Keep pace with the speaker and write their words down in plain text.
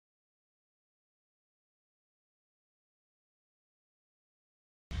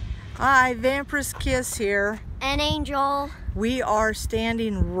Hi, Vampyresskiss here. And Angel. We are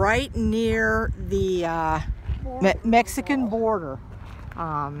standing right near the Mexican border.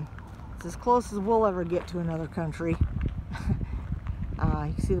 It's as close as we'll ever get to another country.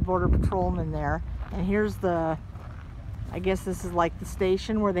 You can see the border patrolman there. And here's the, I guess this is like the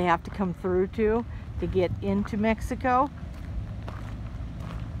station where they have to come through to get into Mexico.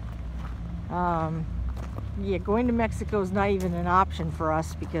 Yeah, going to Mexico is not even an option for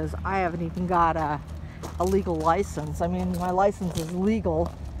us because I haven't even got a legal license. I mean, my license is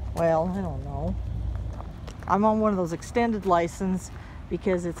legal. Well, I don't know. I'm on one of those extended licenses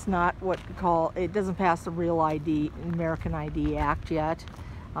because it's not what you call, it doesn't pass the real ID, American ID Act yet.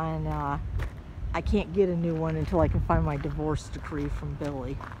 And I can't get a new one until I can find my divorce decree from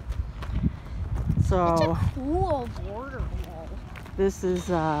Billy. So it's a cool border wall. This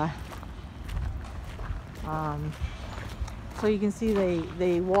is so you can see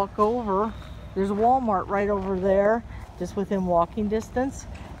they walk over. There's a Wal-Mart right over there, just within walking distance,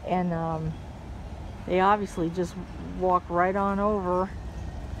 and they obviously just walk right on over,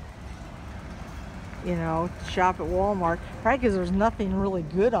 you know, to shop at Wal-Mart, right? Because there's nothing really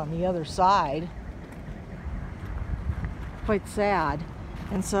good on the other side. Quite sad.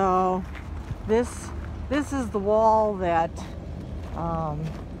 And so this is the wall that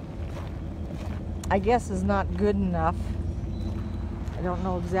I guess is not good enough. I don't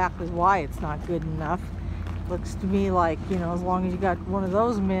know exactly why it's not good enough. Looks to me like, you know, as long as you got one of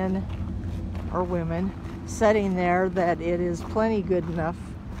those men or women sitting there, that it is plenty good enough.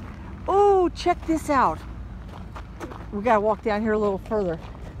 Oh, check this out. We gotta walk down here a little further.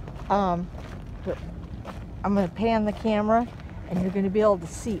 But I'm gonna pan the camera and you're gonna be able to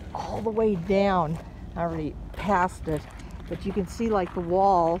see all the way down. I already passed it, but you can see like the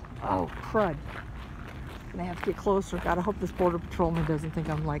wall. Oh, crud. I have to get closer. Gotta hope this border patrolman doesn't think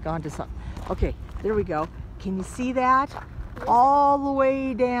I'm like onto something. Okay, there we go. Can you see that? All the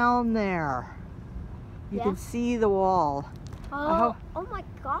way down there. You can see the wall. Oh my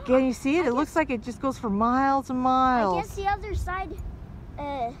God. Can you see it? It looks like it just goes for miles and miles. I guess the other side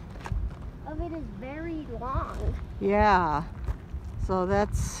of it is very long. Yeah. So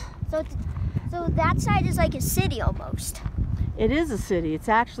that's... So that side is like a city almost. It is a city. It's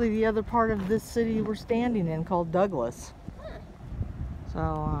actually the other part of this city we're standing in called Douglas.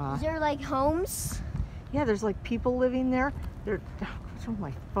 So, is there like homes? Yeah, there's like people living there. They're, what's wrong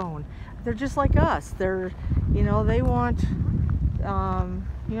with my phone? They're just like us. They're, you know, they want,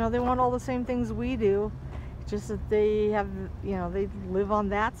 you know, they want all the same things we do. It's just that they have, you know, they live on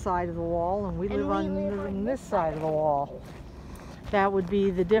that side of the wall and we live on this side of the wall. That would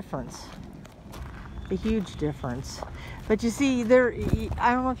be the difference. A huge difference. But you see there,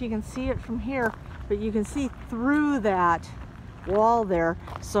 I don't know if you can see it from here, but you can see through that wall there.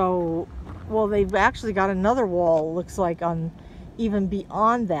 So, well, they've actually got another wall, looks like, on even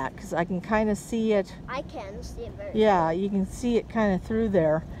beyond that, because I can kind of see it. I can see it very Yeah, you can see it kind of through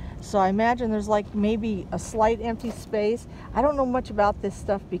there. So I imagine there's like maybe a slight empty space. I don't know much about this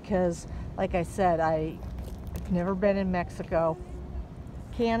stuff because, like I said, I've never been in Mexico.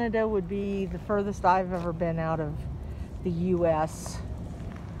 Canada would be the furthest I've ever been out of the U.S.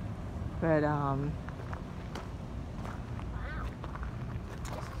 But Wow.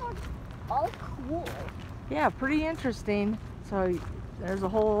 This is all cool. Yeah, pretty interesting. So there's a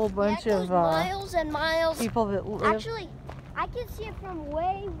whole bunch of miles and miles. people that live. Actually, I can see it from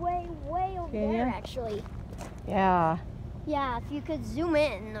way over there. Actually. Yeah. Yeah, if you could zoom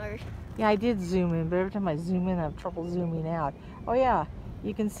in, or. Yeah, I did zoom in, but every time I zoom in, I have trouble zooming out. Oh yeah.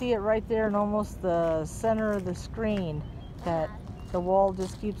 You can see it right there in almost the center of the screen that the wall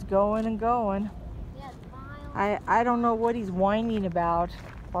just keeps going and going. Yeah, I don't know what he's whining about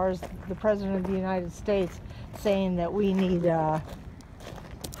as far as the President of the United States saying that we need a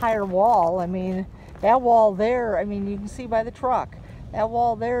higher wall. I mean, that wall there, I mean, you can see by the truck, that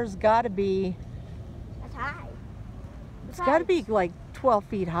wall there's got to be... That's high. It's got to be like 12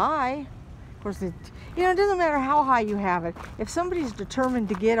 feet high. Of course, it doesn't matter how high you have it. If somebody's determined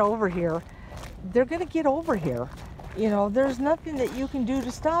to get over here, they're going to get over here. You know, there's nothing that you can do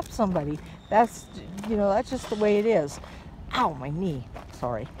to stop somebody. That's, you know, that's just the way it is. Ow, my knee.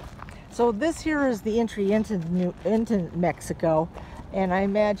 Sorry. So this here is the entry into Mexico, and I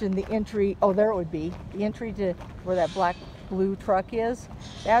imagine the entry. Oh, there it would be the entry to where that blue truck is.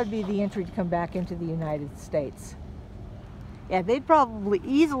 That would be the entry to come back into the United States. Yeah, they'd probably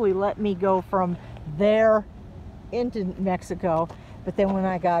easily let me go from there into Mexico, but then when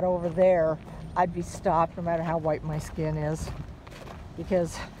I got over there, I'd be stopped no matter how white my skin is.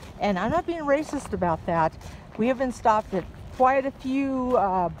 Because, and I'm not being racist about that, we have been stopped at quite a few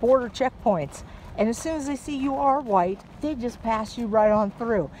border checkpoints. And as soon as they see you are white, they just pass you right on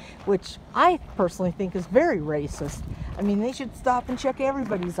through, which I personally think is very racist. I mean, they should stop and check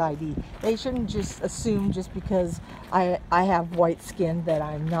everybody's ID. They shouldn't just assume just because I have white skin that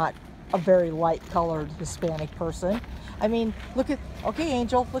I'm not a very light colored Hispanic person. I mean, look at, okay,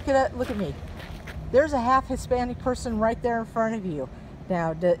 Angel, look at me. There's a half Hispanic person right there in front of you.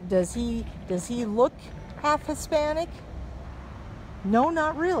 Now, does he look half Hispanic? No,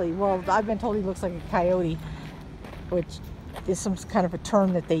 not really. Well, I've been told he looks like a coyote, which is some kind of a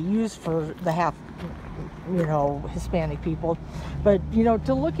term that they use for the half, you know, Hispanic people. But, you know,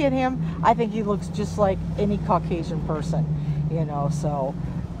 to look at him, I think he looks just like any Caucasian person, you know, so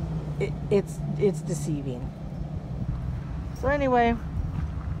it's deceiving. So anyway,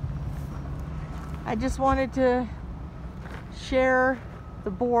 I just wanted to share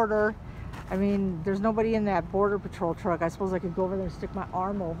the border. I mean, there's nobody in that border patrol truck. I suppose I could go over there and stick my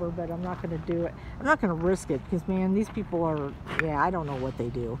arm over, but I'm not going to do it. I'm not going to risk it because, man, these people are, yeah, I don't know what they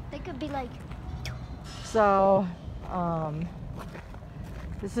do. They could be like... So,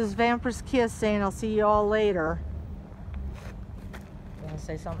 this is Vampyresskiss saying I'll see you all later. You want to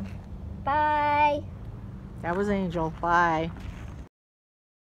say something? Bye. That was Angel. Bye.